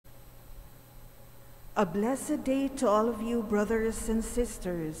A blessed day to all of you, brothers and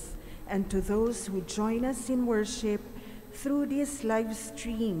sisters, and to those who join us in worship through this live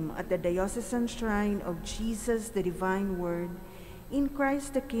stream at the Diocesan Shrine of Jesus the Divine Word in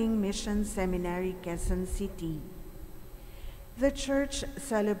Christ the King Mission Seminary, Quezon City. The Church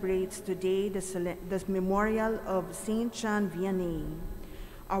celebrates today the memorial of Saint John Vianney.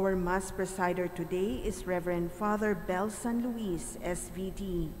 Our Mass presider today is Reverend Father Bel San Luis,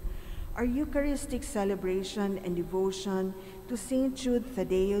 SVD. Our Eucharistic celebration and devotion to Saint Jude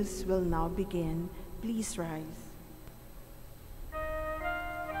Thaddeus will now begin. Please rise.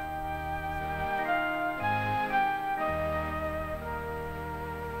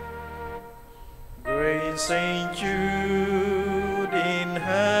 Great Saint Jude in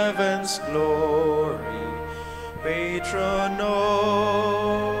heaven's glory, patron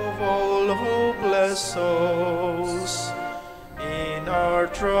of all hopeless souls, in our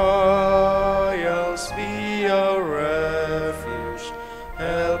trials be our refuge,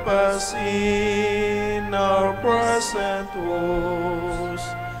 help us in our present woes,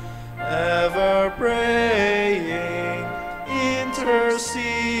 ever praying,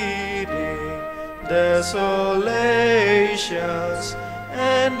 interceding, desolations,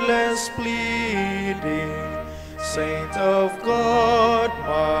 endless pleading, Saint of God,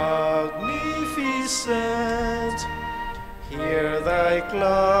 magnificent, hear thy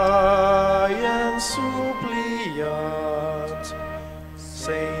client suppliant.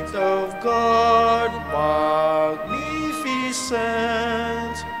 Saint of God,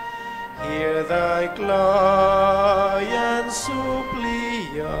 magnificent, hear thy client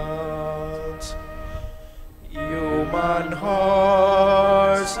suppliant. Human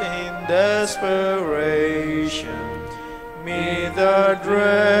hearts in desperation, mid the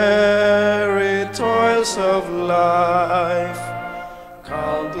dreary toils of life,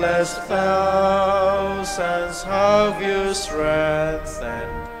 countless thousands have you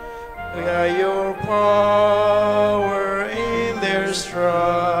strengthened by your power in their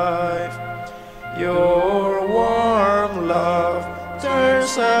strife. Your warm love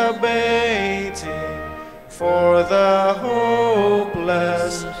turns abating for the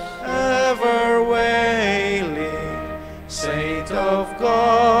hopeless, ever wailing. Saint of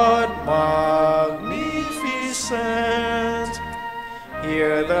God, magnificent,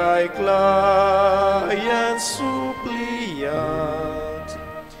 hear thy client suppliant.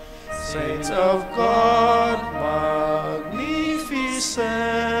 Saint of God,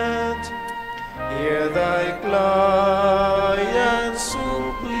 magnificent, hear thy client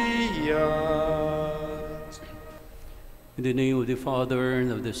suppliant. In the name of the Father,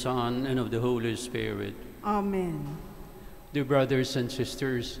 and of the Son, and of the Holy Spirit. Amen. Dear brothers and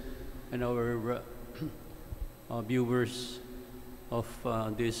sisters, and our viewers of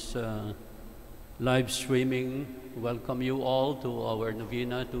this live streaming, welcome you all to our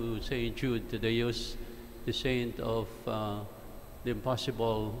novena to Saint Jude Thaddeus, the saint of the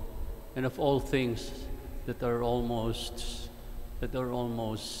impossible and of all things that are almost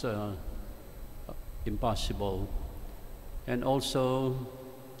impossible. And also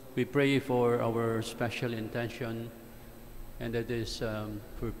we pray for our special intention, and that is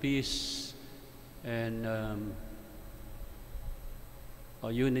for peace and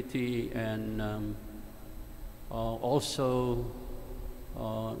unity, and also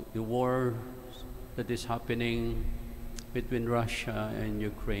the war that is happening between Russia and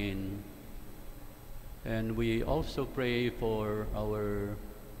Ukraine. And we also pray for our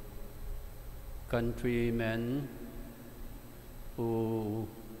countrymen who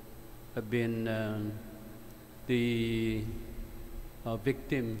have been the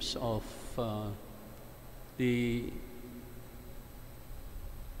victims of the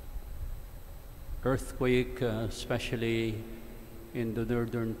earthquake, especially in the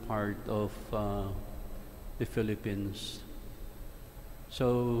northern part of the Philippines.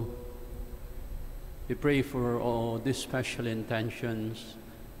 So we pray for all these special intentions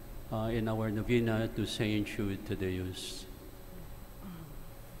in our novena to Saint Jude Thaddeus.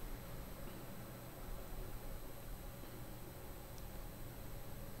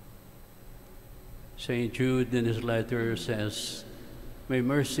 Saint Jude in his letter says, "May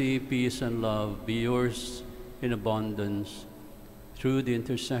mercy, peace, and love be yours in abundance. Through the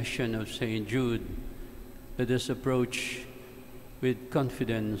intercession of Saint Jude, let us approach with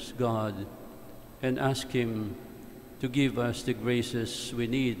confidence God and ask Him to give us the graces we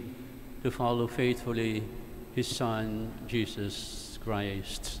need to follow faithfully His Son, Jesus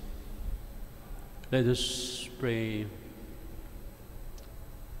Christ." Let us pray.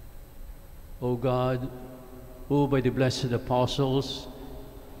 O God, who by the blessed apostles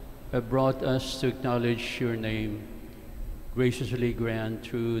have brought us to acknowledge your name, graciously grant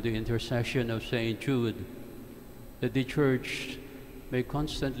through the intercession of Saint Jude that the Church may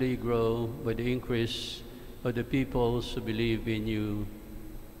constantly grow by the increase of the peoples who believe in you.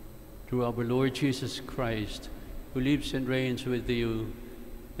 Through our Lord Jesus Christ, who lives and reigns with you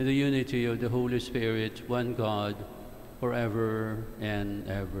in the unity of the Holy Spirit, one God, forever and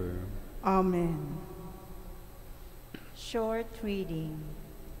ever. Amen. Short reading.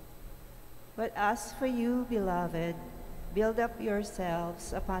 But as for you, beloved, build up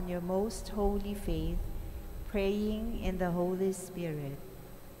yourselves upon your most holy faith, praying in the Holy Spirit.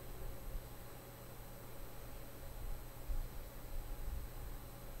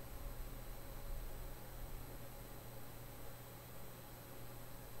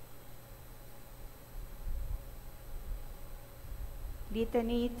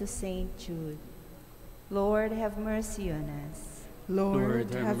 Litany to Saint Jude. Lord, have mercy on us.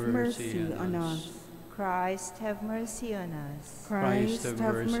 Lord, have mercy on us. Christ, have mercy on us. Christ, have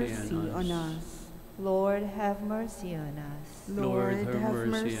mercy on us. Lord, have mercy on us. Lord, have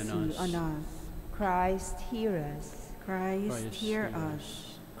mercy on us. Christ, hear us. Christ, hear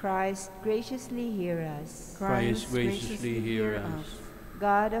us. Christ, graciously hear us. Christ, graciously hear us.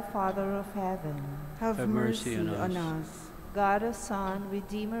 God, the Father of heaven, have mercy on us. God, the Son,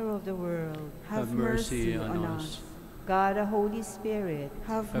 Redeemer of the world, have mercy on us. God, the Holy Spirit,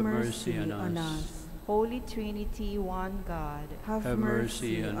 have mercy on us. Holy Trinity, one God, have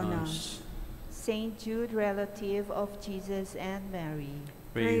mercy on us. Saint Jude, relative of Jesus and Mary,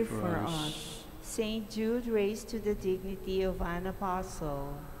 Pray for us. Saint Jude, raised to the dignity of an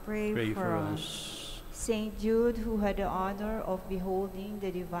apostle, Pray for us. Saint Jude, who had the honor of beholding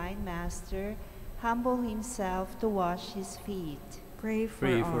the Divine Master humble himself to wash his feet, Pray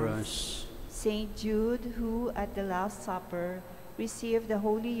for us. Saint Jude, who at the Last Supper received the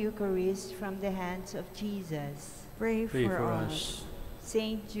Holy Eucharist from the hands of Jesus, Pray for us.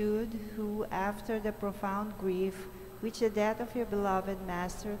 Saint Jude, who after the profound grief which the death of your beloved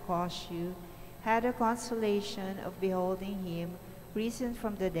Master caused you, had the consolation of beholding him risen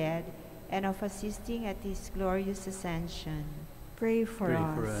from the dead and of assisting at his glorious ascension, Pray for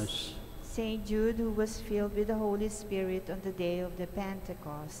us. Saint Jude, who was filled with the Holy Spirit on the day of the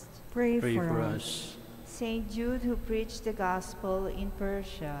Pentecost, Pray for for us. Saint Jude, who preached the gospel in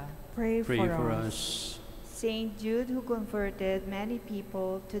Persia, Pray for us. us. Saint Jude, who converted many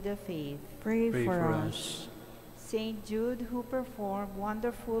people to the faith, Pray Pray for for us. us. Saint Jude, who performed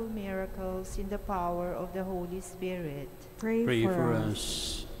wonderful miracles in the power of the Holy Spirit, Pray for us.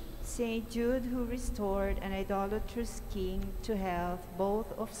 us. Saint Jude, who restored an idolatrous king to health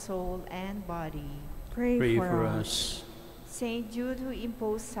both of soul and body, Pray for for us. Saint Jude, who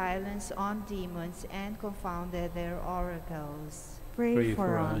imposed silence on demons and confounded their oracles, Pray for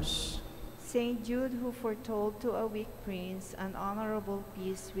for us. us. Saint Jude, who foretold to a weak prince an honorable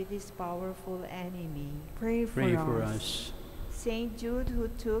peace with his powerful enemy, Pray For us. Saint Jude, who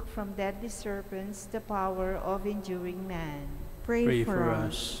took from deadly serpents the power of enduring man, Pray for for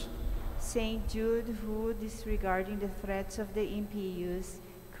us. us. Saint Jude, who, disregarding the threats of the impious,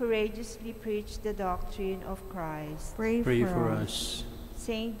 courageously preached the doctrine of Christ, Pray for us.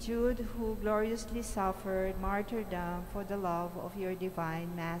 Saint Jude, who gloriously suffered martyrdom for the love of your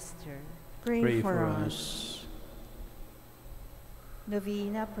divine Master. Pray for for us. us.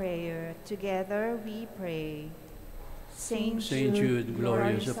 Novena Prayer. Together we pray. Saint Jude,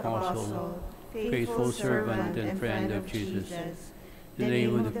 glorious apostle, faithful servant and friend of Jesus, the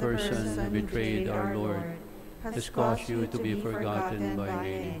name of the person who betrayed our Lord has caused you to be forgotten by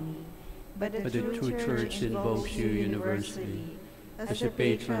many. But the true Church invokes you universally as a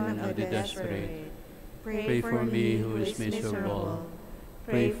patron of the desperate. Pray for me who is miserable.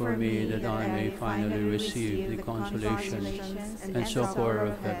 Pray for me that I may finally receive the consolation and succor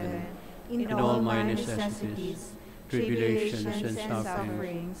of heaven in all my necessities, tribulations, and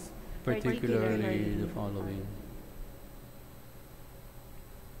sufferings, particularly the following.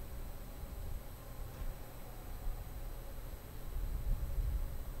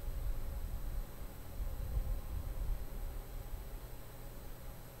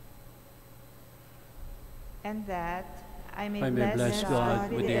 And that I may I may bless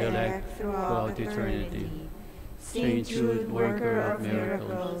God with the elect throughout eternity. Saint Jude, worker of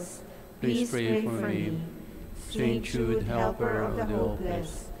miracles, please pray for me. Saint Jude, helper of the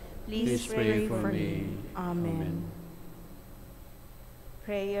hopeless, please pray for me. Amen.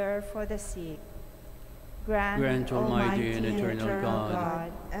 Prayer for the sick. Grant, Grant, Almighty and eternal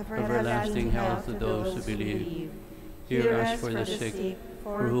God, everlasting health to those who believe. Hear us for the sick,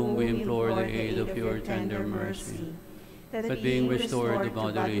 for whom we implore the aid of your tender mercy. but being restored to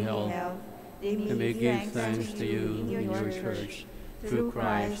bodily health, they we may give thanks to you in your church, through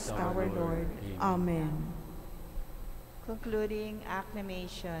Christ our Lord. Amen. Concluding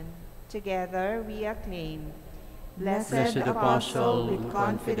acclamation. Together we acclaim. Blessed Apostle, with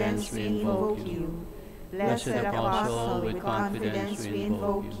confidence we invoke you. Blessed Apostle, with confidence we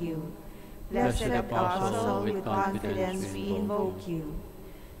invoke you. Blessed Apostle, with confidence we invoke you.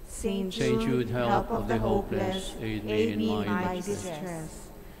 Saint Jude, help of the hopeless, aid me in my distress.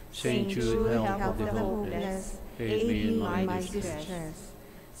 Saint Jude, help of the hopeless, aid me in my distress.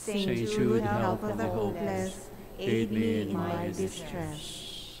 Saint Jude, help of the hopeless, aid me in my distress.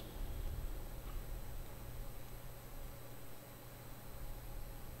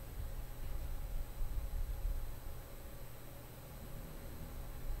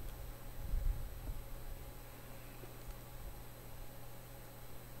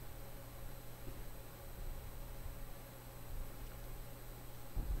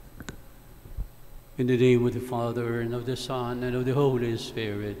 In the name of the Father, and of the Son, and of the Holy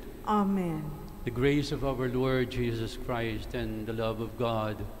Spirit. Amen. The grace of our Lord Jesus Christ, and the love of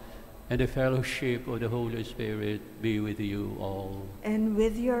God, and the fellowship of the Holy Spirit be with you all. And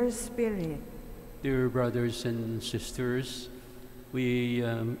with your spirit. Dear brothers and sisters, we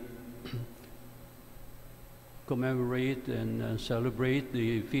commemorate and celebrate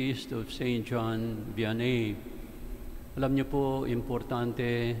the feast of Saint John Vianney. Alam niyo po,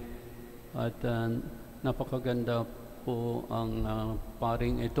 importante at napakaganda po ang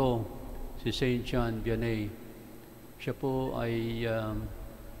paring ito, si Saint John Vianney. Siya po ay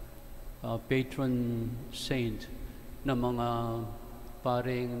patron saint ng mga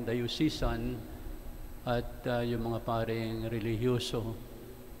paring Diocesan at yung mga paring relihiyoso,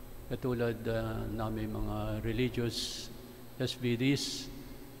 katulad namin mga religious SBDs,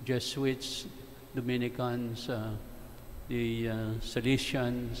 Jesuits, Dominicans, the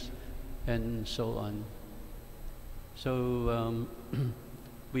Salesians, and so on. So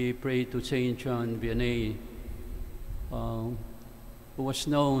we pray to Saint John Vianney, who was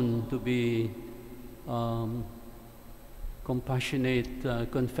known to be compassionate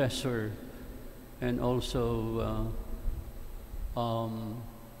confessor and also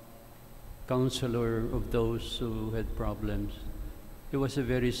counselor of those who had problems. He was a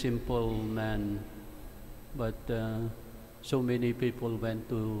very simple man, but so many people went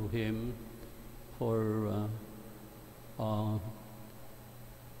to him for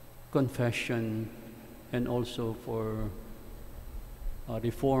confession and also for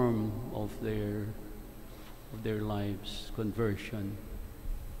reform of their lives, conversion.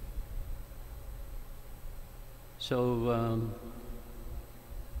 So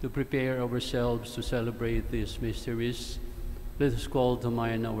to prepare ourselves to celebrate these mysteries, let us call to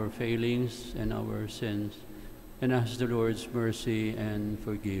mind our failings and our sins, and ask the Lord's mercy and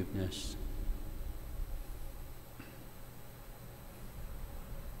forgiveness.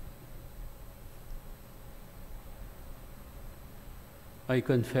 I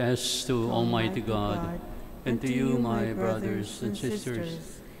confess to Almighty God and to you, my brothers and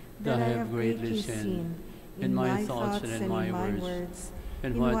sisters, that I have greatly sinned in my thoughts and in my words,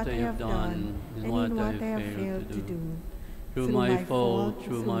 and what I have done and what I have failed to do. Through my fault,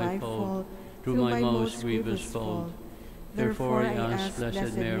 through my most grievous fault. Therefore I ask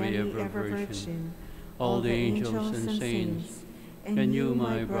Blessed Mary, ever Virgin, all the angels and saints, and you,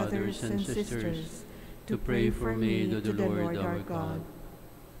 my brothers and sisters, to pray for me to the Lord our God.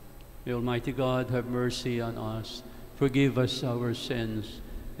 May Almighty God have mercy on us, forgive us our sins,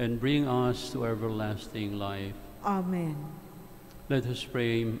 and bring us to everlasting life. Amen. Let us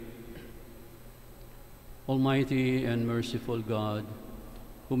pray. Almighty and merciful God,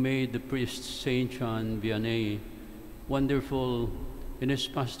 who made the priest Saint John Vianney wonderful in his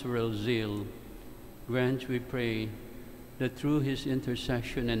pastoral zeal, grant, we pray, that through his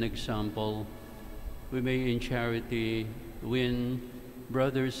intercession and example, we may in charity win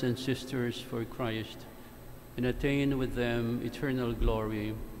brothers and sisters for Christ and attain with them eternal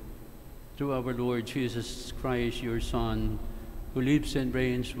glory. Through our Lord Jesus Christ, your Son, who lives and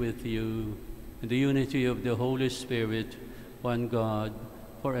reigns with you in the unity of the Holy Spirit, one God,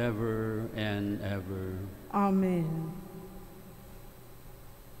 forever and ever. Amen.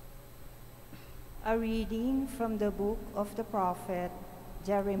 A reading from the book of the prophet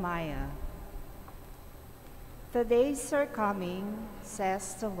Jeremiah. The days are coming,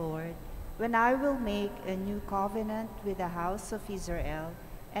 says the Lord, when I will make a new covenant with the house of Israel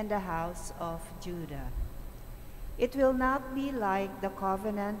and the house of Judah. It will not be like the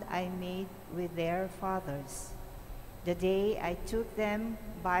covenant I made with their fathers, the day I took them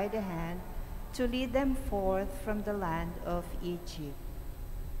by the hand to lead them forth from the land of Egypt.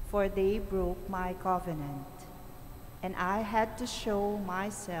 For they broke my covenant, and I had to show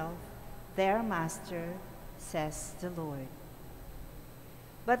myself their master, says the Lord.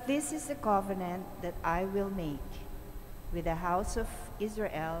 But this is the covenant that I will make with the house of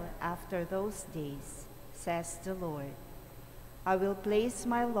Israel after those days, says the Lord. I will place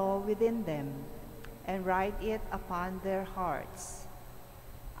my law within them and write it upon their hearts.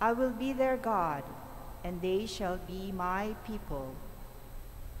 I will be their God, and they shall be my people.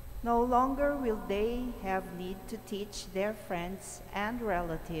 No longer will they have need to teach their friends and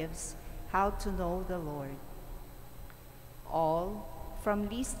relatives how to know the Lord. All, from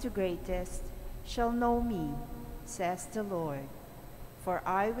least to greatest, shall know me, says the Lord, for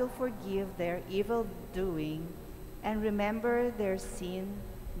I will forgive their evil doing and remember their sin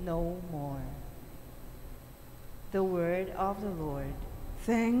no more. The word of the Lord.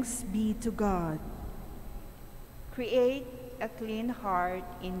 Thanks be to God. Create a clean heart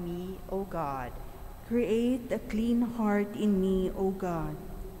in me, O God. Create a clean heart in me, O God.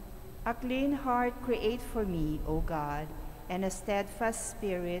 A clean heart create for me, O God, and a steadfast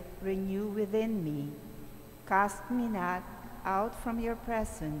spirit renew within me. Cast me not out from your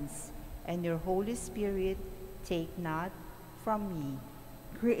presence, and your Holy Spirit take not from me.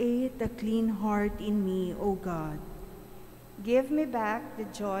 Create a clean heart in me, O God. Give me back the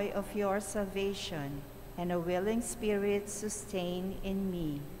joy of your salvation, and a willing spirit sustain in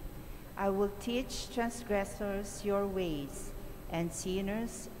me. I will teach transgressors your ways, and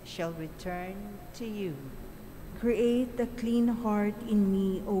sinners shall return to you. Create a clean heart in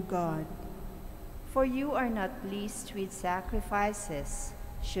me, O God. For you are not pleased with sacrifices.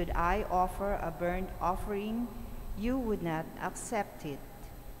 Should I offer a burnt offering, you would not accept it.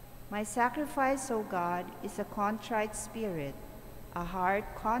 My sacrifice, O God, is a contrite spirit, a heart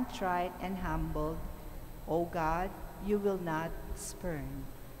contrite and humbled. O God, you will not spurn.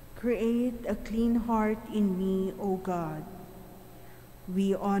 Create a clean heart in me, O God.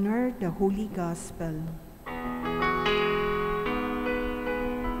 We honor the Holy Gospel.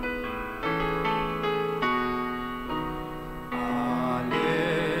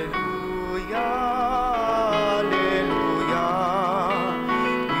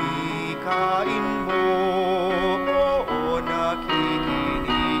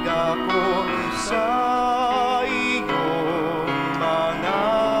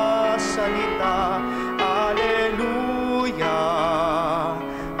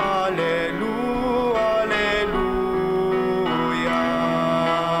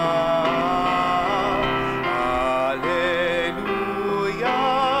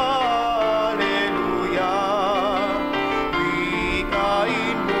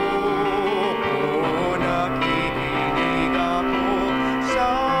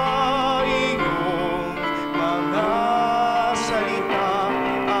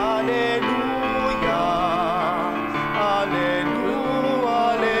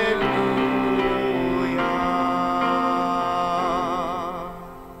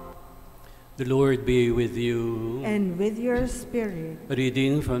 The Lord be with you. And with your spirit. A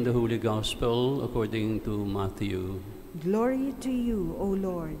reading from the Holy Gospel according to Matthew. Glory to you, O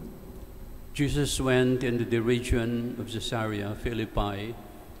Lord. Jesus went into the region of Caesarea Philippi,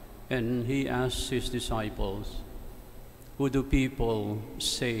 and he asked his disciples, "Who do people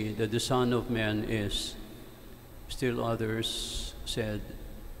say that the Son of Man is?" Still others said,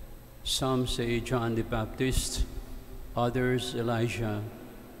 "Some say John the Baptist, others Elijah,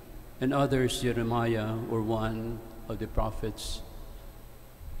 and others Jeremiah or one of the prophets."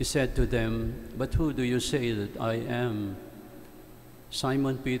 He said to them, "But who do you say that I am?"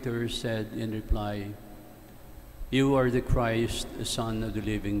 Simon Peter said in reply, "You are the Christ, the Son of the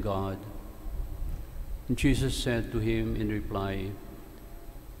living God." And Jesus said to him in reply,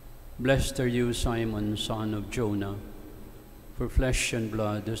 "Blessed are you, Simon, son of Jonah, for flesh and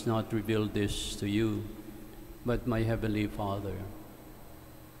blood has not revealed this to you, but my heavenly Father.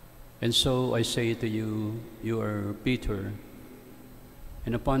 And so I say to you, you are Peter,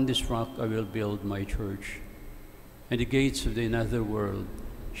 and upon this rock I will build my church, and the gates of the netherworld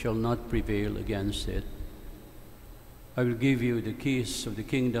shall not prevail against it. I will give you the keys of the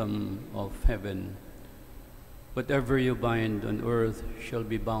kingdom of heaven. Whatever you bind on earth shall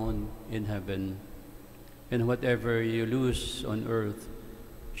be bound in heaven, and whatever you loose on earth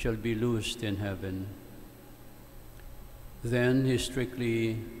shall be loosed in heaven." Then he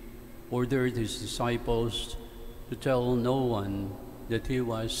strictly ordered his disciples to tell no one that he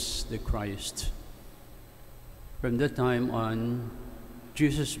was the Christ. From that time on,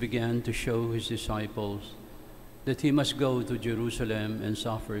 Jesus began to show his disciples that he must go to Jerusalem and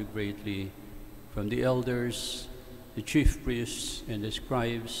suffer greatly from the elders, the chief priests, and the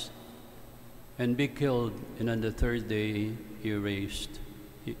scribes, and be killed, and on the third day he raised.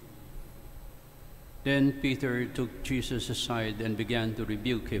 Then Peter took Jesus aside and began to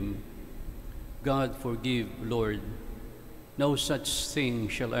rebuke him. God forgive, Lord. No such thing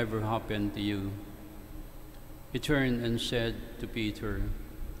shall ever happen to you. He turned and said to Peter,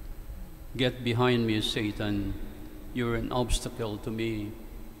 Get behind me, Satan. You are an obstacle to me.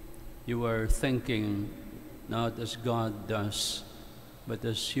 You are thinking not as God does, but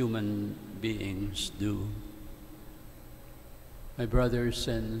as human beings do. My brothers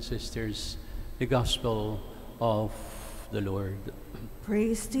and sisters, the Gospel of the Lord.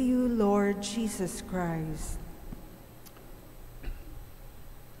 Praise to you, Lord Jesus Christ.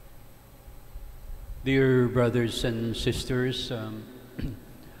 Dear brothers and sisters,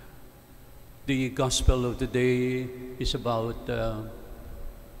 the Gospel of the day is about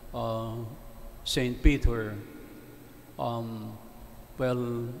Saint Peter.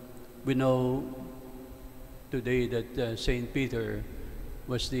 Well, we know today that Saint Peter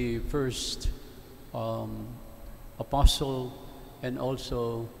was the first apostle and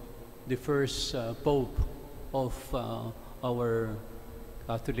also the first pope of our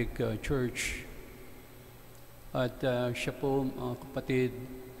Catholic Church. At siya po, mga kapatid,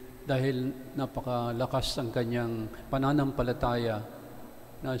 dahil napakalakas ang kanyang pananampalataya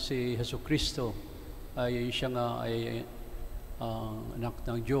na si Jesucristo ay siya nga ay anak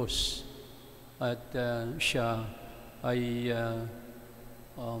ng Diyos. At siya ay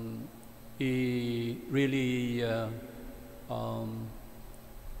he really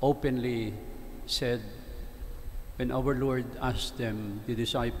openly said, when our Lord asked them, the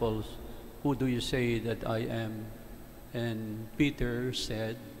disciples, who do you say that I am? And Peter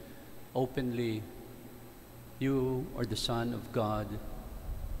said openly, you are the Son of God.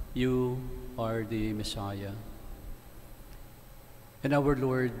 You are the Messiah. And our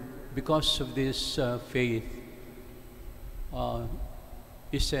Lord, because of this faith,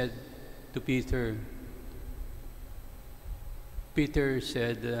 he said to Peter,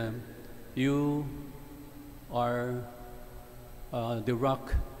 said, you are the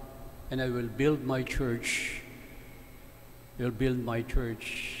rock, and I will build my church. I will build my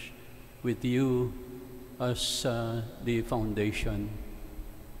church with you as the foundation.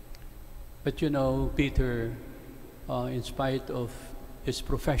 But you know, Peter, in spite of his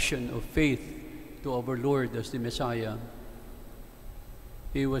profession of faith to our Lord as the Messiah,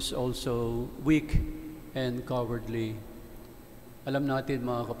 he was also weak and cowardly. Alam natin,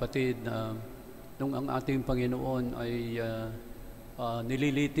 mga kapatid, na nung ang ating Panginoon ay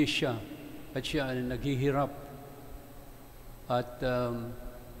nililitis siya at siya ay naghihirap at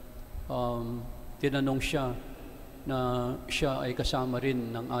tinanong siya na siya ay kasama rin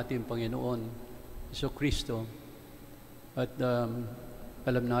ng ating Panginoon Jesucristo. At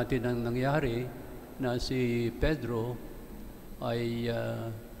alam natin ang nangyari na si Pedro ay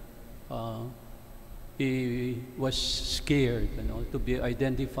he was scared, to be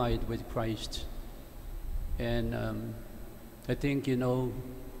identified with Christ. And I think,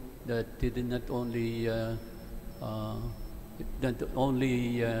 that he did not only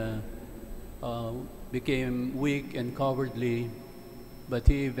became weak and cowardly, but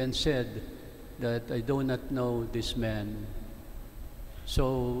he even said that I do not know this man.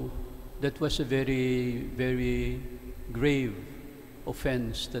 So that was a very, very grave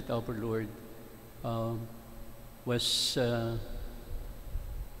offense that our Lord was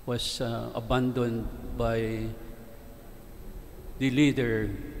abandoned by the leader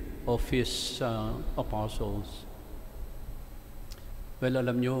of his apostles. Well,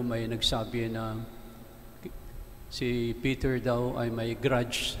 alam nyo, may nagsabi na si Peter daw ay may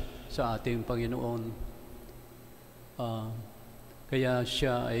grudge sa ating Panginoon. Kaya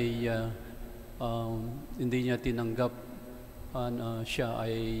siya ay hindi niya tinanggap na siya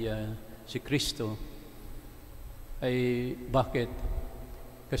ay si Kristo. Ay bakit?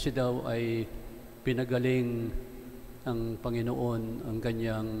 Kasi daw ay pinagaling ng Panginoon ang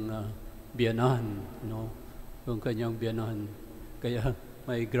kanyang biyanan, ang kanyang biyanan. Kaya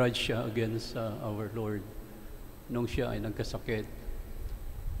may grudge siya against our Lord nung siya ay nagkasakit.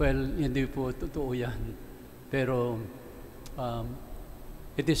 Well, hindi po totoo yan. Pero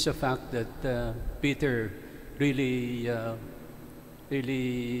it is a fact that Peter really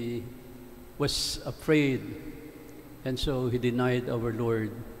was afraid, and so he denied our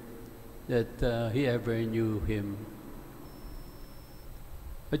Lord that he ever knew him.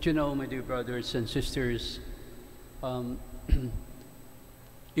 But my dear brothers and sisters,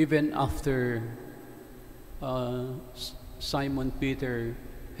 even after Simon Peter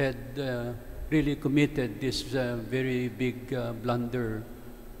had really committed this very big blunder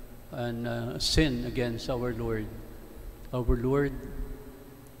and sin against our Lord. Our Lord,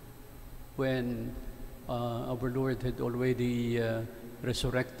 when our Lord had already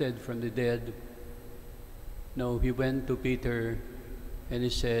resurrected from the dead, no, he went to Peter and he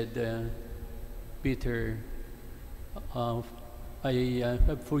said, Peter, I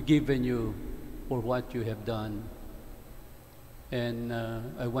have forgiven you for what you have done. And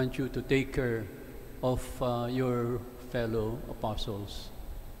I want you to take care of your fellow apostles.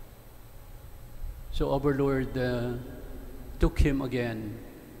 So our Lord took him again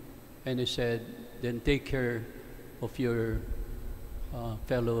and he said, then take care of your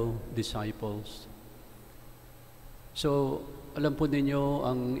fellow disciples. So, alam po ninyo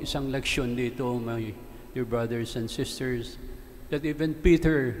ang isang leksyon dito, my dear brothers and sisters, that even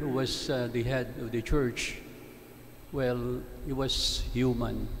Peter, who was the head of the church, well, he was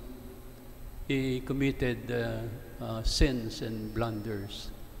human. He committed sins and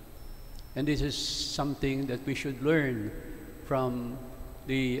blunders. And this is something that we should learn from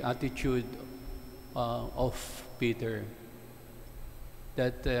the attitude of Peter.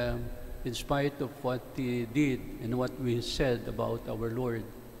 That in spite of what he did and what we said about our Lord,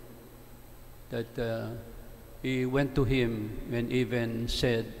 that he went to him and even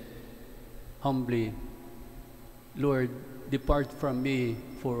said humbly, Lord, depart from me,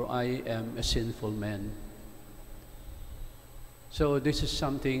 for I am a sinful man. So this is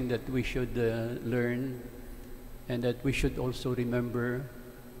something that we should learn, and that we should also remember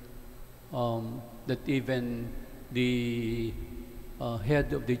that even the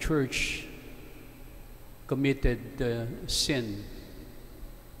head of the church committed sin,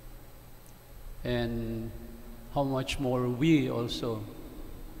 and how much more we also.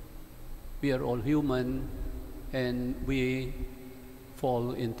 We are all human and we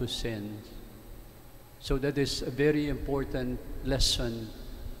fall into sin. So that is a very important lesson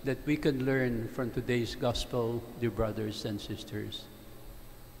that we can learn from today's gospel, dear brothers and sisters.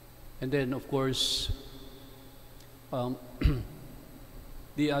 And then, of course,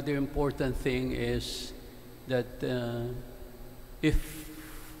 the other important thing is that if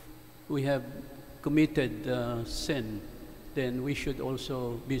we have committed sin, then we should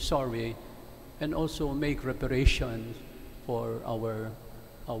also be sorry and also make reparation for our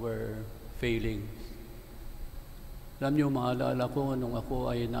failings. Alam niyo, maalala ko nung ako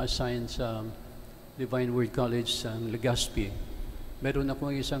ay na-assign sa Divine Word College sa Legazpi. Meron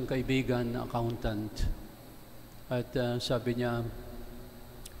akong isang kaibigan na accountant. At sabi niya,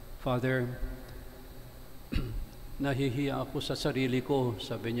 Father, nahihiya ako sa sarili ko.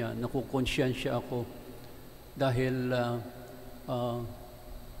 Sabi niya, nakukonsensya ako dahil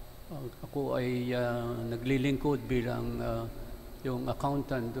ako ay naglilingkod bilang yung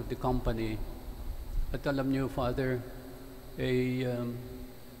accountant of the company. At alam niyo, Father, ay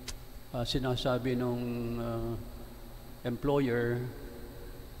sinasabi nung employer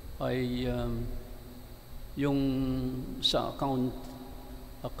ay yung sa account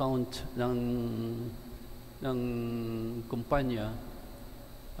ng kumpanya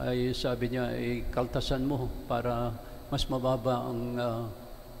ay sabi niya, kaltasan mo para mas mababa ang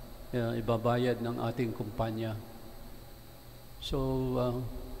ibabayad ng ating kumpanya. So,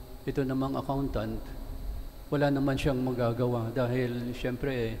 ito namang accountant, wala naman siyang magagawa dahil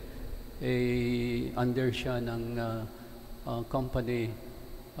siyempre under siya ng company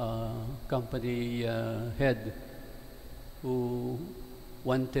head who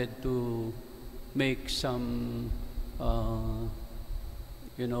wanted to make some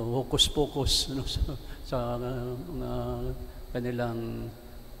hocus-pocus sa mga kanilang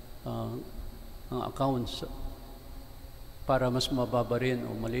accounts para mas mababa rin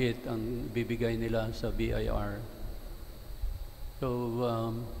o maliit ang bibigay nila sa BIR.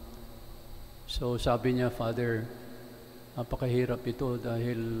 So sabi niya, Father, napakahirap ito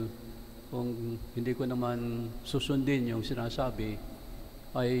dahil kung hindi ko naman susundin yung sinasabi,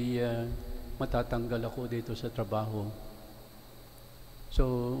 ay matatanggal ako dito sa trabaho.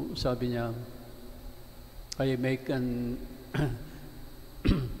 So sabi niya, I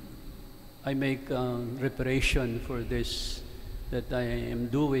make reparation for this that I am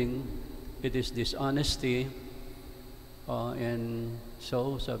doing. It is dishonesty. And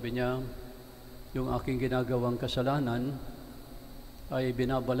so, sabi niya, yung aking ginagawang kasalanan ay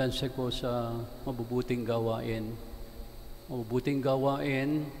binabalanse ko sa mabubuting gawain. Mabubuting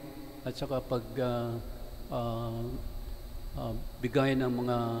gawain at saka bigay ng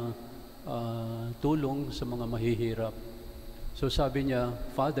mga tulong sa mga mahihirap. So sabi niya,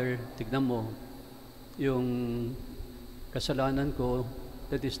 Father, tignan mo, yung kasalanan ko,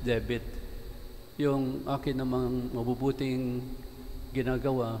 that is debit. yung akin namang mabubuting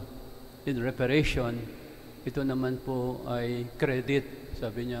ginagawa in reparation, ito naman po ay credit,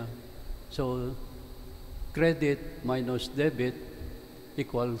 sabi niya. So, credit minus debit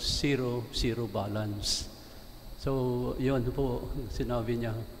equals zero, zero balance. So, yun po sinabi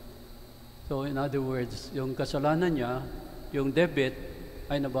niya. So, in other words, yung kasalanan niya, yung debit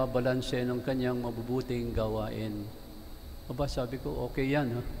ay nababalanse ng kanyang mabubuting gawain. Aba, sabi ko, okay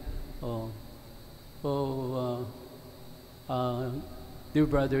yan. Ha? Dear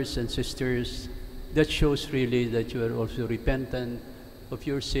brothers and sisters, that shows really that you are also repentant of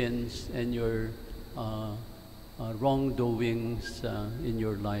your sins and your wrongdoings in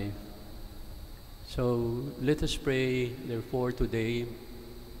your life. So let us pray, therefore, today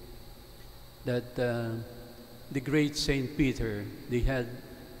that the great Saint Peter, the head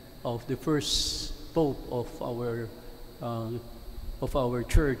of the first pope of our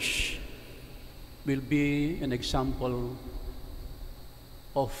church, will be an example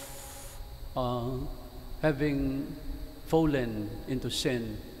of having fallen into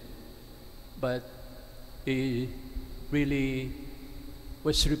sin, but he really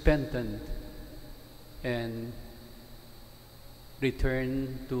was repentant and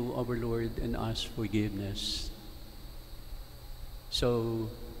returned to our Lord and asked forgiveness. So,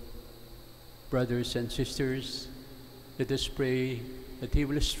 brothers and sisters, let us pray that He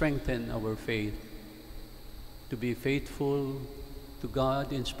will strengthen our faith to be faithful to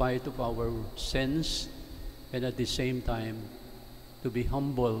God in spite of our sins, and at the same time to be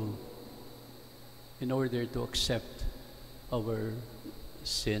humble in order to accept our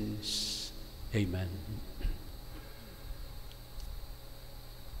sins. Amen.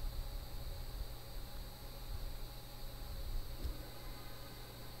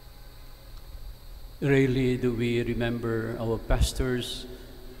 Rarely do we remember our pastors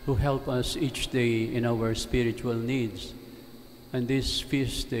who help us each day in our spiritual needs. And this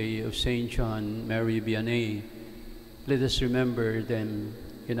feast day of Saint John Mary Vianney, let us remember them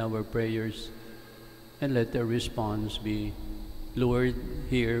in our prayers, and let their response be, Lord,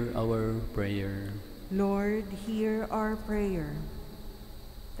 hear our prayer. Lord, hear our prayer.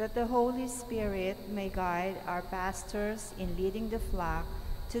 That the Holy Spirit may guide our pastors in leading the flock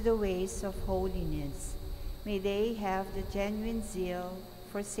to the ways of holiness. May they have the genuine zeal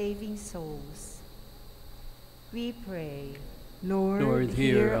for saving souls. We pray. Lord,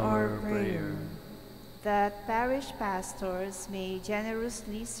 hear our prayer. That parish pastors may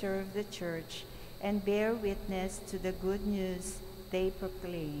generously serve the Church and bear witness to the good news they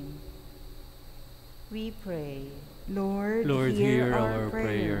proclaim. We pray. Lord, hear our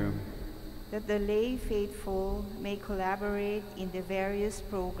prayer. That the lay faithful may collaborate in the various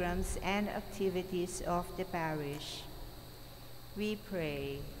programs and activities of the parish. We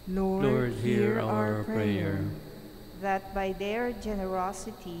pray. Lord, hear our prayer. That by their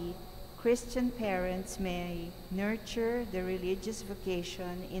generosity, Christian parents may nurture the religious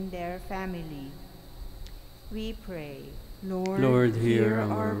vocation in their family. We pray. Lord, hear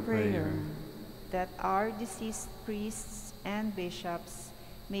our prayer. That our deceased priests and bishops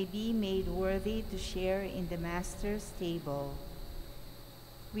may be made worthy to share in the Master's table.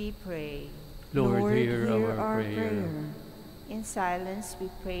 We pray. Lord, hear our prayer. In silence, we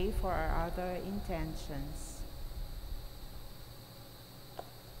pray for our other intentions.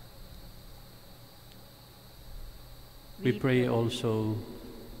 We pray also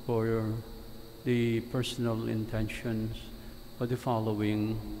for the personal intentions of the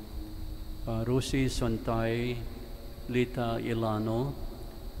following: Rosie Sontay, Lita Ilano,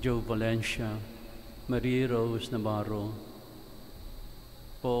 Joe Valencia, Marie Rose Navarro,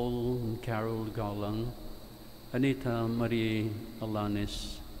 Paul and Carol Galang, Anita Marie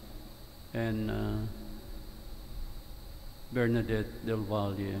Alanis, and Bernadette Del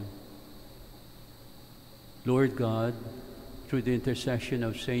Valle. Lord God, through the intercession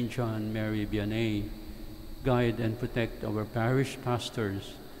of Saint John Mary Vianney, guide and protect our parish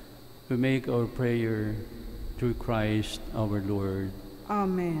pastors. We make our prayer through Christ our Lord.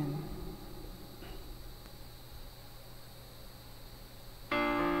 Amen.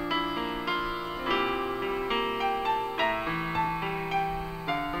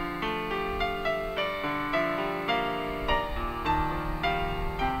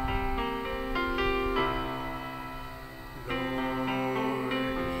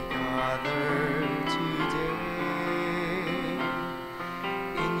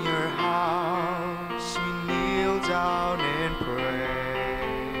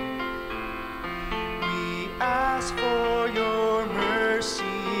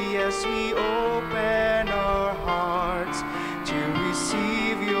 Open our hearts to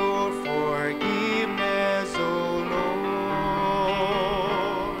receive your forgiveness.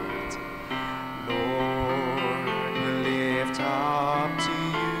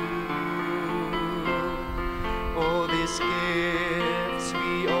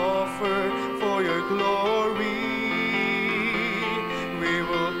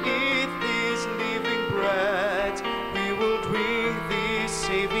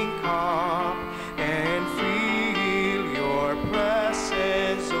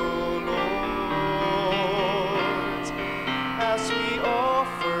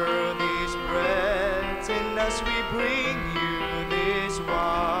 as we bring you this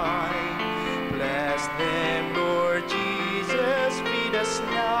wine. Bless them, Lord Jesus, feed us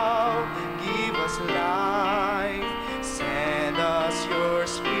now, give us life. Send us your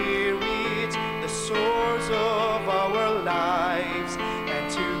Spirit, the source of our lives,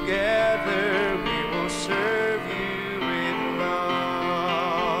 and together we will serve you with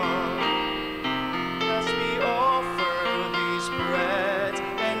love. As we offer this bread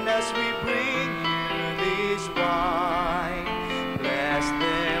and as we bring you this wine, bless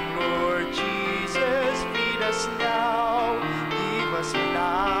them, Lord Jesus, feed us now, give us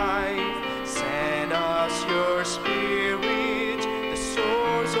life. Send us your Spirit, the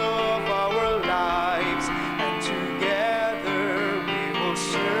source of our lives, and together we will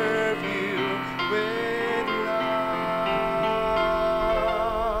serve you with love.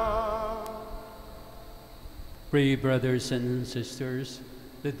 Pray, brothers and sisters,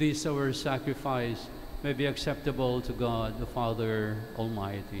 that this our sacrifice may be acceptable to God, the Father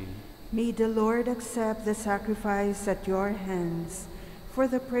Almighty. May the Lord accept the sacrifice at your hands for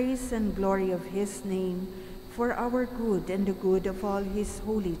the praise and glory of his name, for our good and the good of all his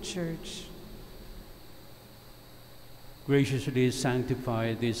holy church. Graciously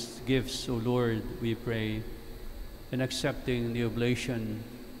sanctify these gifts, O Lord, we pray, in accepting the oblation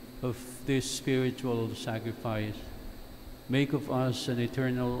of this spiritual sacrifice. Make of us an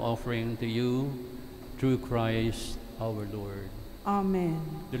eternal offering to you, through Christ our Lord. Amen.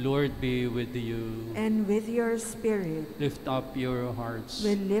 The Lord be with you. And with your spirit, Lift up your hearts.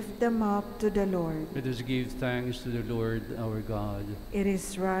 we lift them up to the Lord. Let us give thanks to the Lord our God. It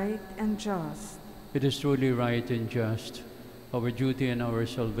is right and just. It is truly right and just, our duty and our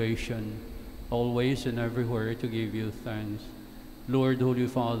salvation, always and everywhere to give you thanks, Lord, Holy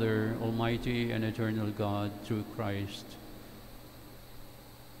Father, Almighty and eternal God, through Christ.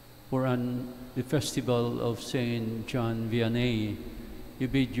 For on the festival of Saint John Vianney, you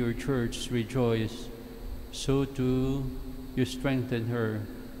bid your church rejoice. So too you strengthen her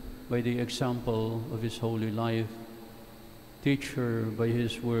by the example of his holy life. Teach her by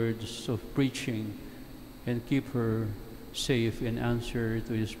his words of preaching, and keep her safe in answer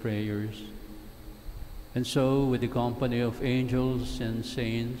to his prayers. And so, with the company of angels and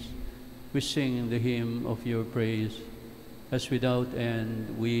saints, we sing the hymn of your praise, as without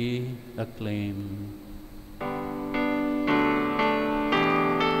end we acclaim.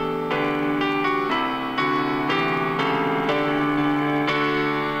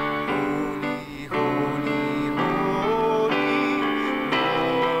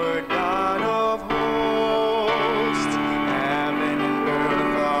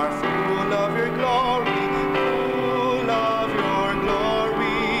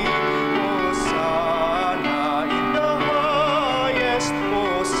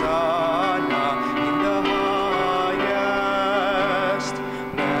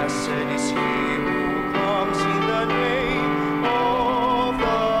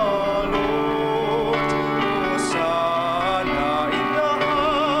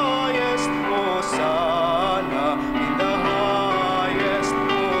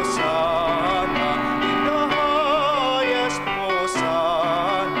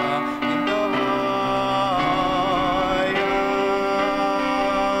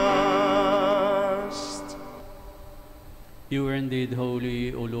 You are indeed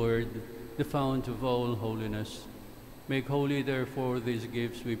holy, O Lord, the fount of all holiness. Make holy, therefore, these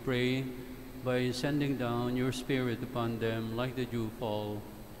gifts, we pray, by sending down your Spirit upon them like the dewfall,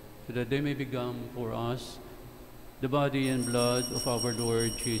 so that they may become for us the body and blood of our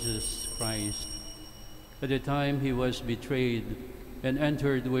Lord Jesus Christ. At the time he was betrayed and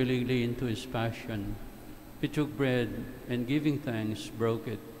entered willingly into his passion, he took bread and, giving thanks, broke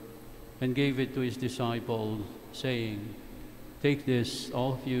it and gave it to his disciples, saying, "Take this,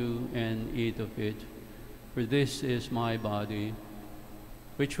 all of you, and eat of it, for this is my body,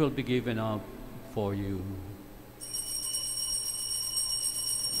 which will be given up for you."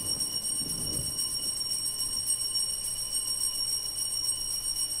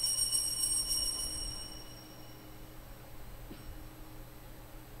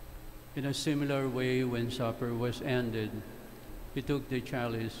 In a similar way, when supper was ended, he took the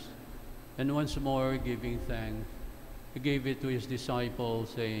chalice, and once more giving thanks, he gave it to his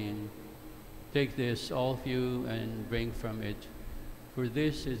disciples, saying, "Take this, all of you, and drink from it, for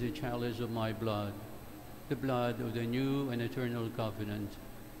this is the chalice of my blood, the blood of the new and eternal covenant.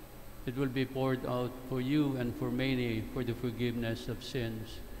 It will be poured out for you and for many for the forgiveness of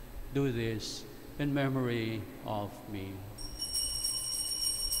sins. Do this in memory of me."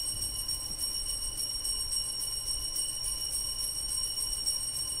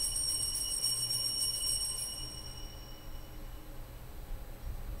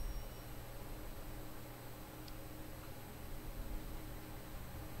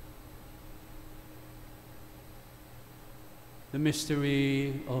 The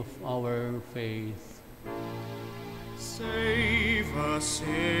mystery of our faith. Save us,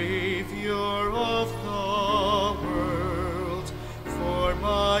 Savior of the world, for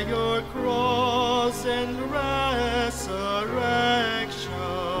by your cross and resurrection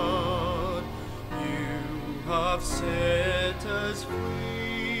you have set us free.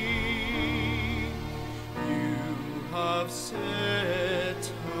 You have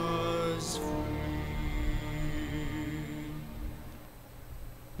set us free.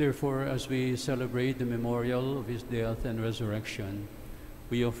 Therefore, as we celebrate the memorial of his death and resurrection,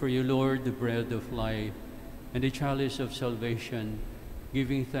 we offer you, Lord, the bread of life and the chalice of salvation,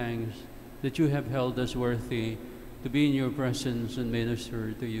 giving thanks that you have held us worthy to be in your presence and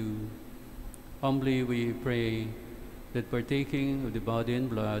minister to you. Humbly we pray that partaking of the body and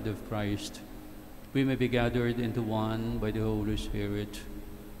blood of Christ, we may be gathered into one by the Holy Spirit.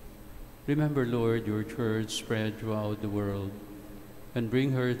 Remember, Lord, your church spread throughout the world, and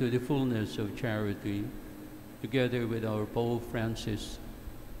bring her to the fullness of charity, together with our Pope Francis,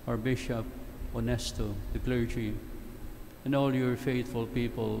 our Bishop Onesto, the clergy, and all your faithful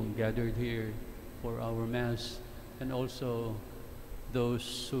people gathered here for our Mass, and also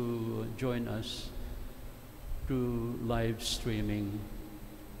those who join us through live streaming.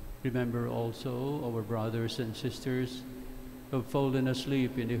 Remember also our brothers and sisters who have fallen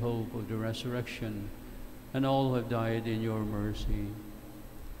asleep in the hope of the resurrection, and all who have died in your mercy.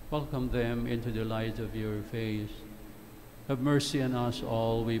 Welcome them into the light of your face. Have mercy on us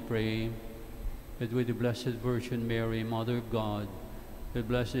all, we pray, that with the Blessed Virgin Mary, Mother of God, with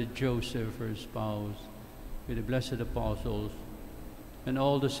Blessed Joseph, her spouse, with the blessed apostles, and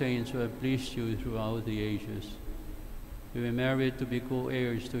all the saints who have pleased you throughout the ages, we may merit to be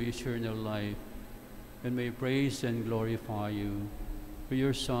co-heirs to eternal life, and may praise and glorify you for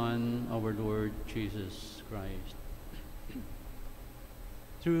your Son, our Lord Jesus Christ.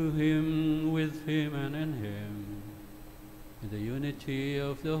 Through him, with him, and in him, in the unity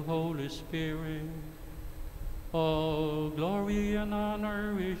of the Holy Spirit, all glory and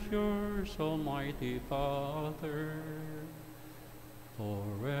honor is yours, Almighty Father,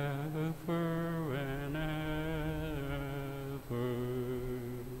 forever and ever.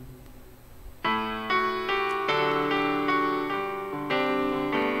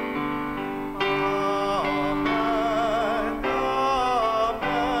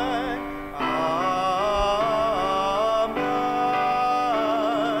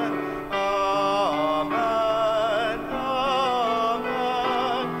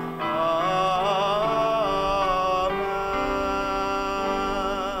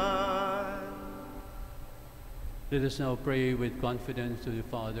 Let us now pray with confidence to the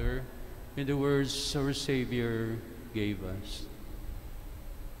Father in the words our Savior gave us.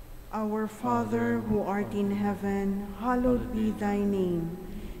 Our Father, who art in heaven, hallowed be thy name.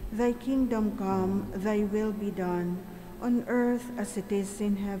 Thy kingdom come, thy will be done, on earth as it is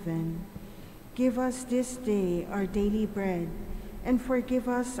in heaven. Give us this day our daily bread, and forgive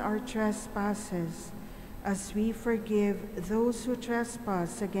us our trespasses, as we forgive those who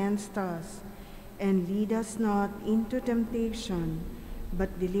trespass against us. And lead us not into temptation,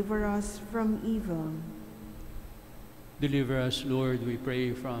 but deliver us from evil. Deliver us, Lord, we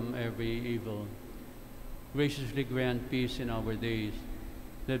pray, from every evil. Graciously grant peace in our days,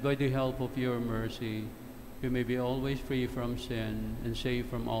 that by the help of your mercy, we may be always free from sin and safe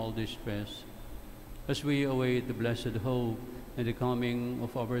from all distress, as we await the blessed hope and the coming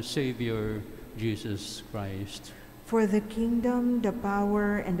of our Savior, Jesus Christ. For the kingdom, the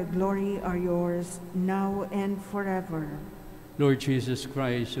power, and the glory are yours, now and forever. Lord Jesus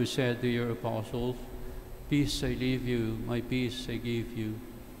Christ, who said to your apostles, "Peace I leave you, my peace I give you,"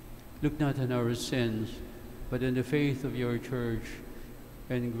 look not on our sins, but on the faith of your church,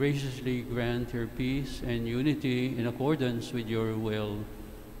 and graciously grant your peace and unity in accordance with your will,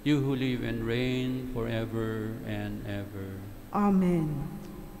 you who live and reign forever and ever. Amen.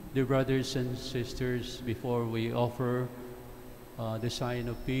 Dear brothers and sisters, before we offer the sign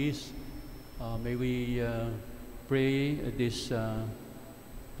of peace, may we pray at this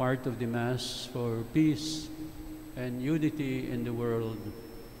part of the Mass for peace and unity in the world,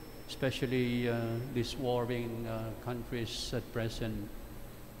 especially these warring countries at present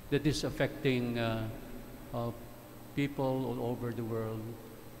that is affecting people all over the world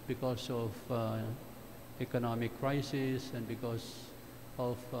because of economic crisis and because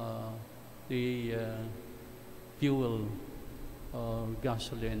of the fuel or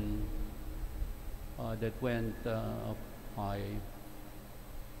gasoline that went up high.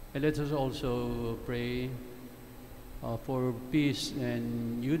 And let us also pray for peace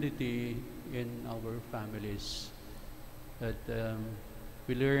and unity in our families. that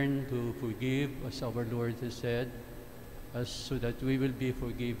we learn to forgive as our Lord has said, so that we will be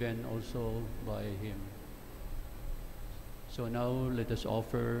forgiven also by Him. So now let us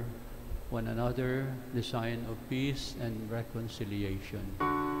offer one another the sign of peace and reconciliation.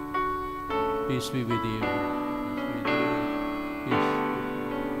 Peace be with you. Peace with you. Peace.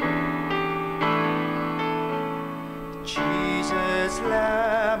 Jesus,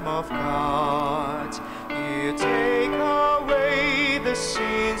 Lamb of God, you take away the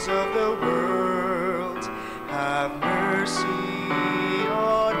sins of the world. Have mercy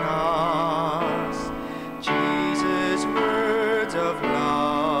on us. Jesus, words of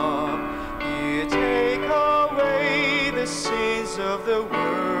love, you take away the sins of the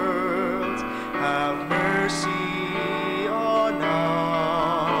world. Have mercy on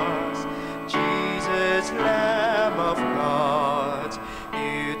us. Jesus, Lamb of God,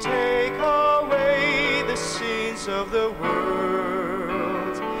 you take away the sins of the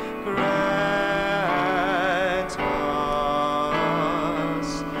world. Grant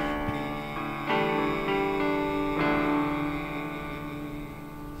us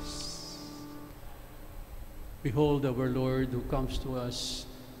peace. Behold our Lord who comes to us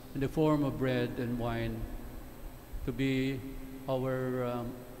in the form of bread and wine to be our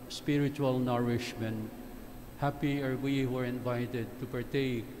spiritual nourishment. Happy are we who are invited to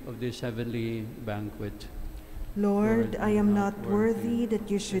partake of this heavenly banquet. Lord, I am not worthy that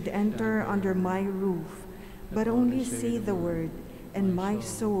you should enter under my roof, but only say the word, and my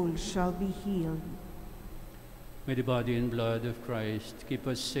soul shall be healed. May the body and blood of Christ keep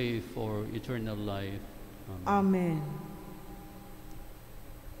us safe for eternal life. Amen.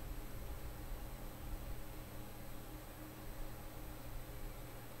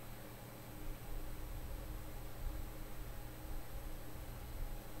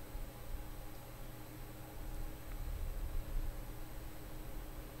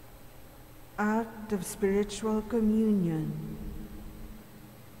 Act of spiritual communion.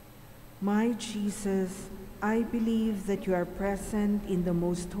 My Jesus, I believe that you are present in the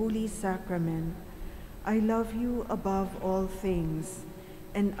most holy sacrament. I love you above all things,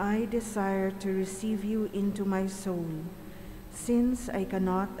 and I desire to receive you into my soul. Since I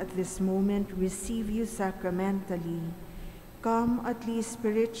cannot at this moment receive you sacramentally, come at least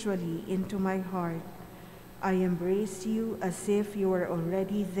spiritually into my heart. I embrace you as if you were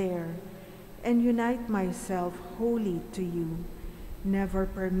already there, and unite myself wholly to you. Never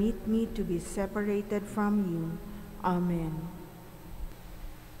permit me to be separated from you. Amen.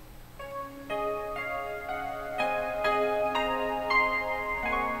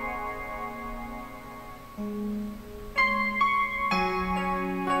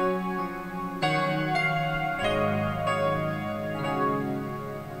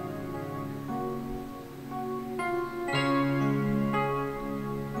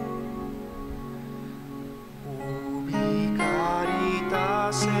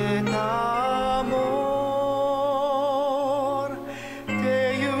 En amor,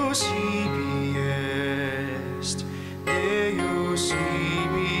 Deus ibi est, Deus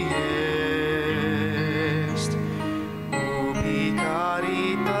ibi est. Ubi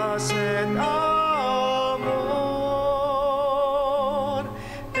caritas et amor,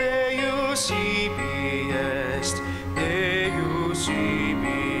 Deus ibi est, Deus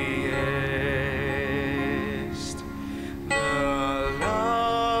ibi est.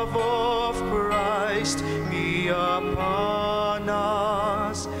 Be upon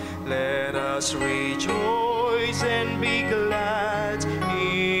us, let us rejoice and be glad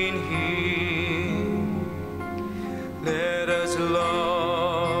in Him. Let us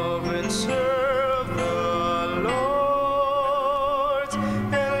love and serve the Lord,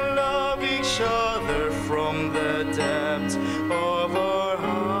 and love each other from the depths of our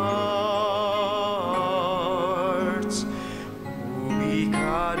hearts.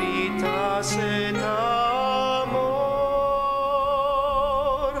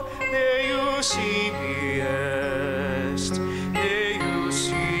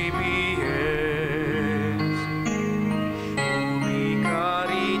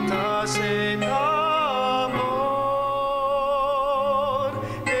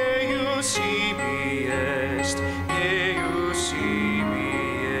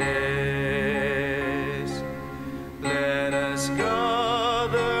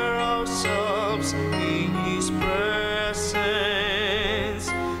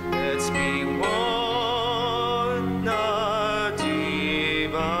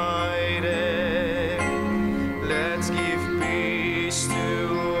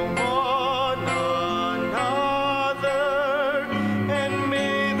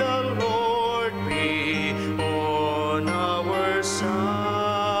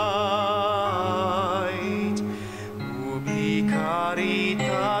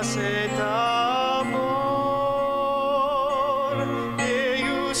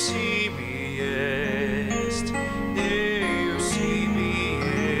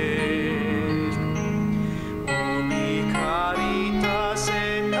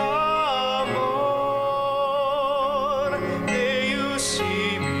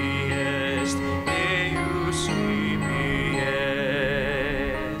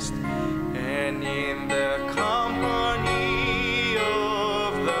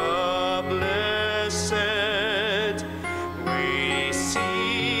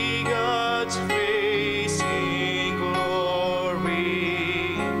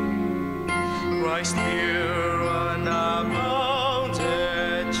 Christ pure unbounded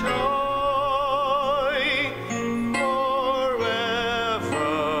joy forever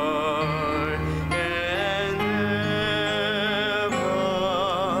and ever.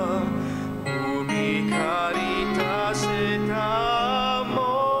 Ubi caritas et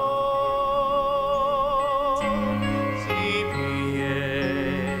amor, sibi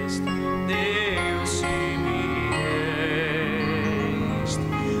est Deus, sibi est.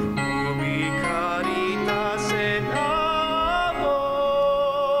 Ubi caritas et amor,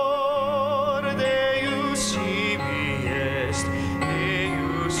 Deus, sibi est.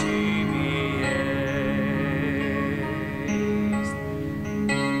 Deus, sibi est.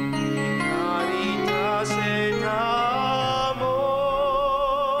 Caritas et amor,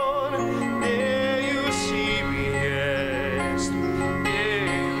 Deus sibi est,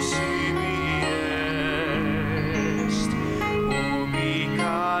 Deus sibi est. Ubi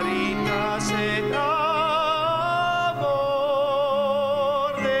caritas et amor,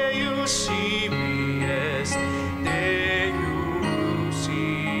 Deus sibi est, Deus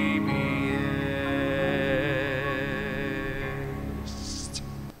sibi est.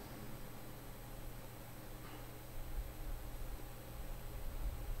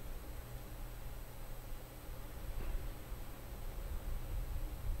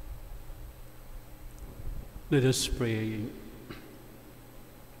 Let us pray.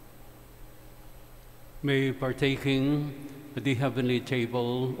 May partaking at the heavenly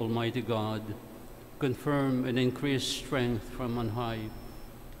table, Almighty God, confirm and increase strength from on high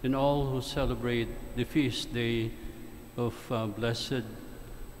in all who celebrate the feast day of Blessed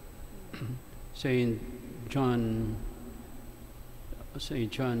Saint John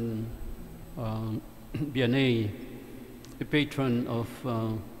Vianney, the patron of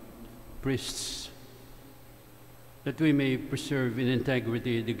priests, that we may preserve in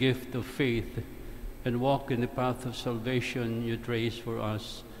integrity the gift of faith and walk in the path of salvation you trace for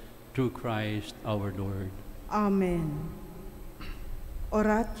us through Christ our Lord. Amen.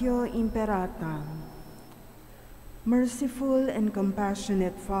 Oratio Imperata. Merciful and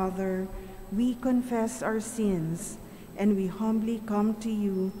compassionate Father, we confess our sins, and we humbly come to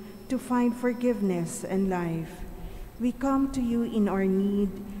you to find forgiveness and life. We come to you in our need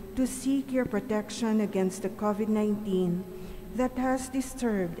to seek your protection against the COVID-19 that has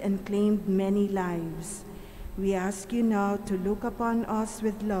disturbed and claimed many lives. We ask you now to look upon us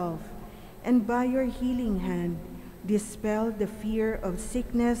with love, and by your healing hand, dispel the fear of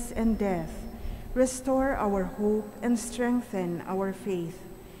sickness and death, restore our hope, and strengthen our faith.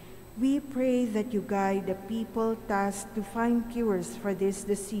 We pray that you guide the people tasked to find cures for this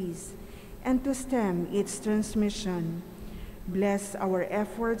disease and to stem its transmission. Bless our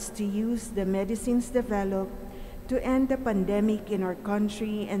efforts to use the medicines developed to end the pandemic in our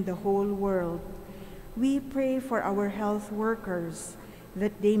country and the whole world. We pray for our health workers,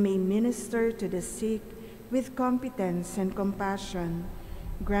 that they may minister to the sick with competence and compassion.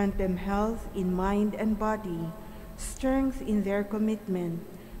 Grant them health in mind and body, strength in their commitment,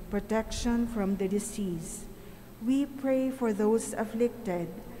 protection from the disease. We pray for those afflicted.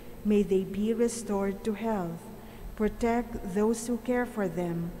 May they be restored to health. Protect those who care for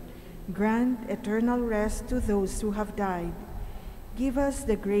them. Grant eternal rest to those who have died. Give us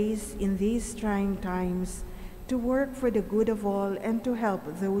the grace in these trying times to work for the good of all and to help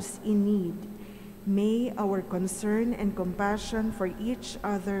those in need. May our concern and compassion for each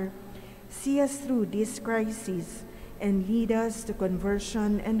other see us through this crisis and lead us to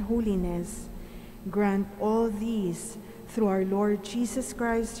conversion and holiness. Grant all these through our Lord Jesus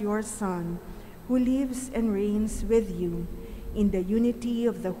Christ, your Son, who lives and reigns with you in the unity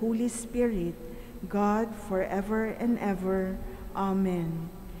of the Holy Spirit, God, forever and ever. Amen.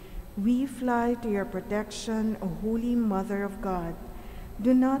 We fly to your protection, O Holy Mother of God.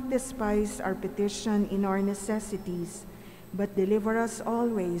 Do not despise our petition in our necessities, but deliver us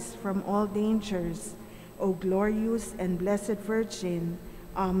always from all dangers, O glorious and blessed Virgin.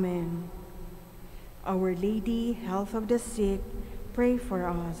 Amen. Our Lady, health of the sick, pray for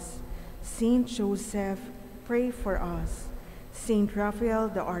us. Saint Joseph, pray for us. Saint Raphael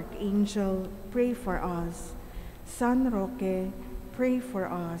the Archangel, pray for us. San Roque, pray for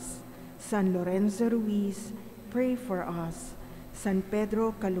us. San Lorenzo Ruiz, pray for us. San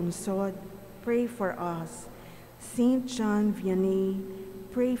Pedro Calungsod, pray for us. Saint John Vianney,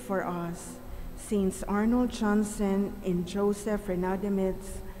 pray for us. Saints Arnold Johnson and Joseph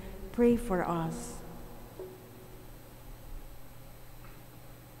Renaudemits, pray for us.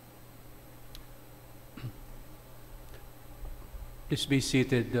 Please be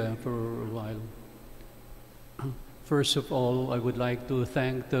seated for a while. First of all, I would like to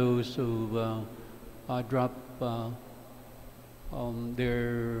thank those who drop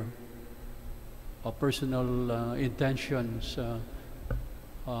their personal intentions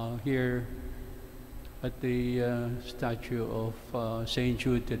here at the statue of Saint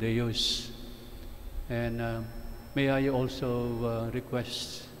Jude Tadeus. And may I also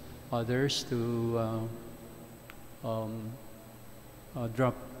request others to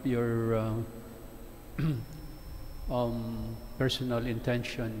drop your personal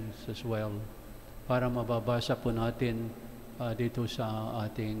intentions as well para mababasa po natin dito sa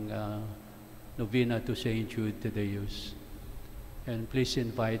ating novena to Saint Jude Tadeus. And please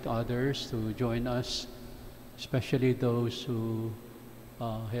invite others to join us, especially those who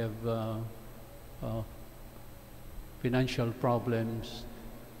have financial problems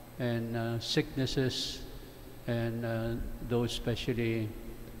and sicknesses, and those especially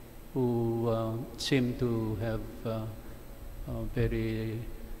who seem to have very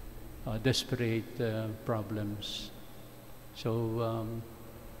desperate problems. So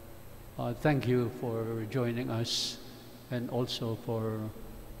thank you for joining us, and also for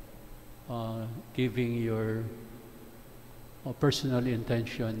giving your personal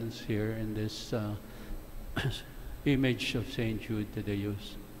intentions here in this image of Saint Jude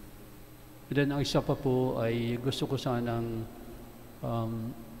Tadeus. And then ang isa pa po ay gusto ko sanang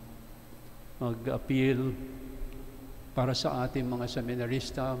mag-appeal para sa ating mga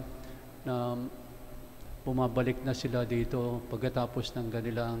seminarista na bumabalik na sila dito pagkatapos ng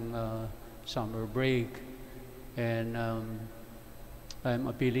kanilang summer break. And I'm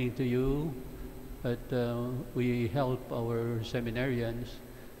appealing to you that we help our seminarians,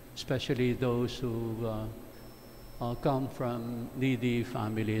 especially those who come from needy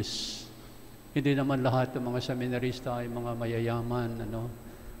families. Hindi naman lahat ng mga seminarista ay mga mayayaman, ano.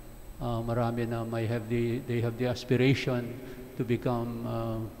 Marami na they have the aspiration to become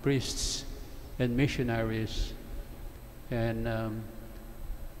priests and missionaries. And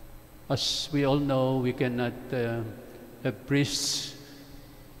as we all know, we cannot have priests,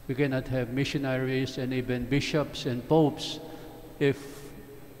 we cannot have missionaries, and even bishops and popes if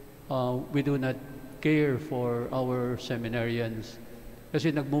we do not care for our seminarians.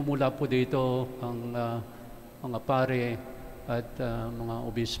 Kasi nagmumula po dito ang mga pare at mga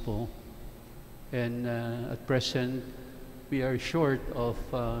obispo. And at present, we are short of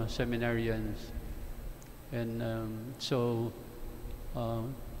seminarians. And so,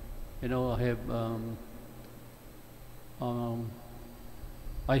 you know, I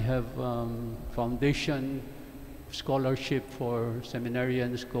have foundation scholarship for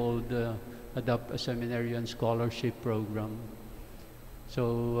seminarians called Adopt a Seminarian Scholarship Program.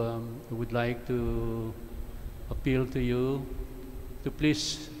 So I would like to appeal to you to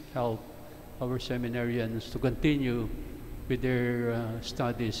please help our seminarians to continue with their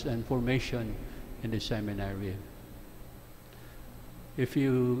studies and formation in the seminary. If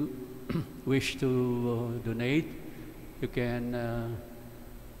you wish to donate, you can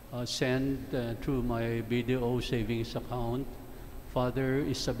send through my BDO savings account, Father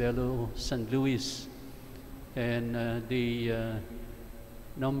Isabelo San Luis, and the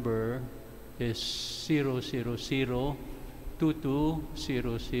number is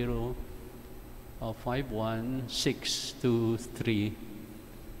 000-2200-51623.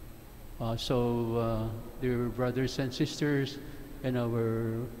 So, dear brothers and sisters and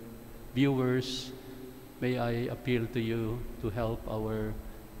our viewers, may I appeal to you to help our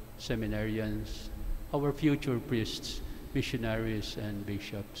seminarians, our future priests, missionaries, and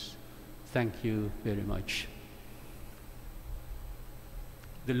bishops. Thank you very much.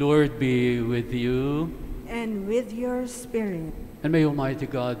 The Lord be with you. And with your spirit. And may Almighty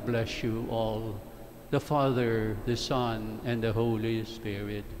God bless you all, the Father, the Son, and the Holy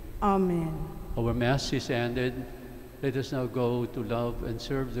Spirit. Amen. Our Mass is ended. Let us now go to love and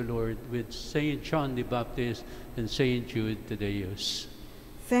serve the Lord with Saint John the Baptist and Saint Jude Tadeus.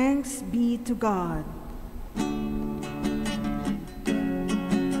 Thanks be to God.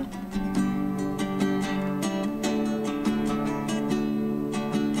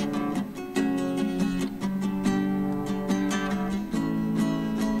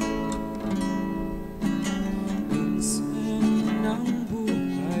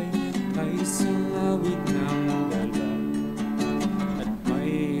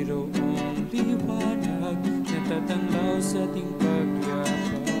 Sa ating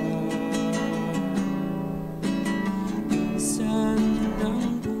pagyapang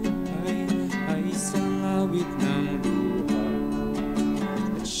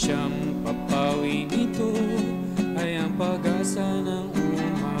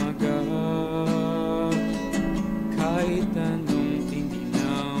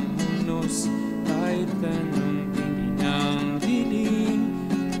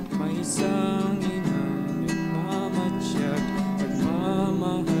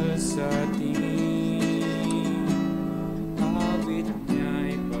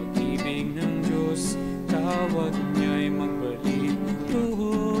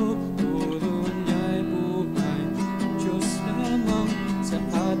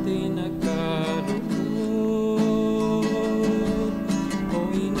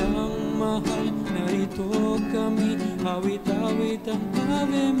mahal, narito kami, awit-awit ang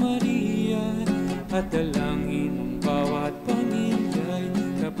Ave Maria, at dalangin bawat pamilya'y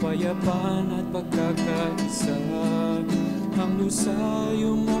kapayapaan at pagkakaisa. Ang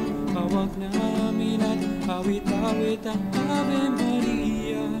lusayo mong hawak namin at awit-awit ang Ave Maria,